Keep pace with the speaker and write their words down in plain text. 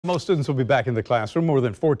Most students will be back in the classroom. More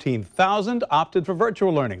than 14,000 opted for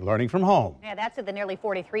virtual learning from home. Yeah, that's of the nearly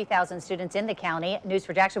 43,000 students in the county.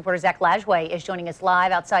 News4JAX reporter Zac Lashway is joining us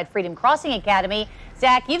live outside Freedom Crossing Academy.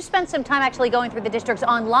 Zac, you've spent some time actually going through the district's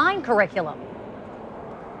online curriculum.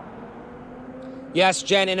 Yes,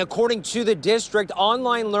 Jen, and according to the district,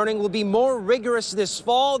 online learning will be more rigorous this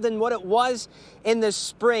fall than what it was in the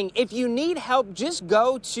spring. If you need help, just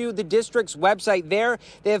go to the district's website. There,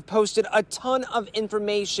 they have posted a ton of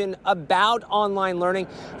information about online learning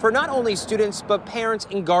for not only students, but parents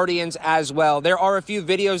and guardians as well. There are a few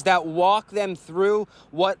videos that walk them through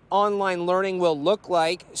what online learning will look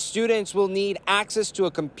like. Students will need access to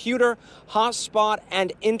a computer, hotspot,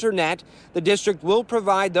 and internet. The district will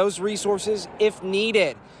provide those resources if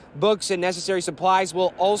needed. Books and necessary supplies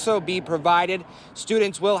will also be provided.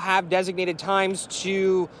 Students will have designated times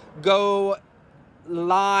to go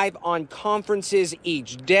live on conferences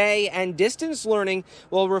each day, and distance learning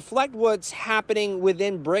will reflect what's happening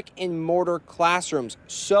within brick and mortar classrooms.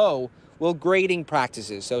 So will grading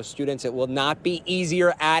practices. So students, it will not be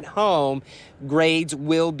easier at home. Grades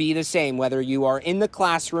will be the same, whether you are in the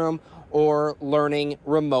classroom or learning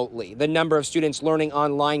remotely. The number of students learning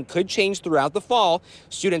online could change throughout the fall.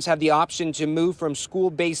 Students have the option to move from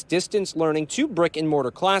school-based distance learning to brick and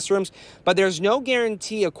mortar classrooms, but there's no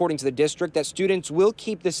guarantee, according to the district, that students will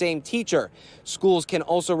keep the same teacher. Schools can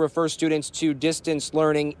also refer students to distance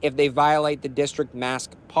learning if they violate the district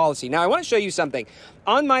mask policy. Now, I want to show you something.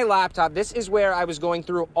 On my laptop, this is where I was going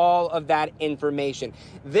through all of that information.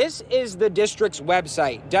 This is the district's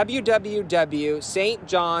website,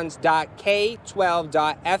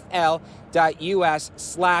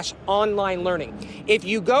 www.stjohns.k12.fl.us/online learning. If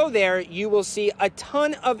you go there, you will see a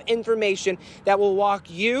ton of information that will walk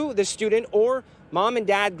you, the student, or mom and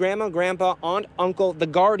dad, grandma, grandpa, aunt, uncle, the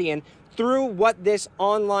guardian, through what this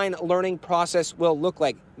online learning process will look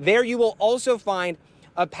like. There you will also find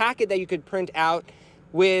a packet that you could print out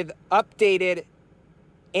with updated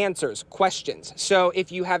answers, questions. So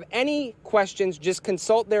if you have any questions, just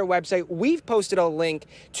consult their website. We've posted a link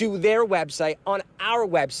to their website on our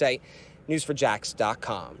website,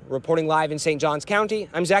 news4jax.com. Reporting live in St. Johns County,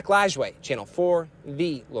 I'm Zac Lashway, Channel 4,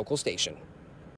 the local station.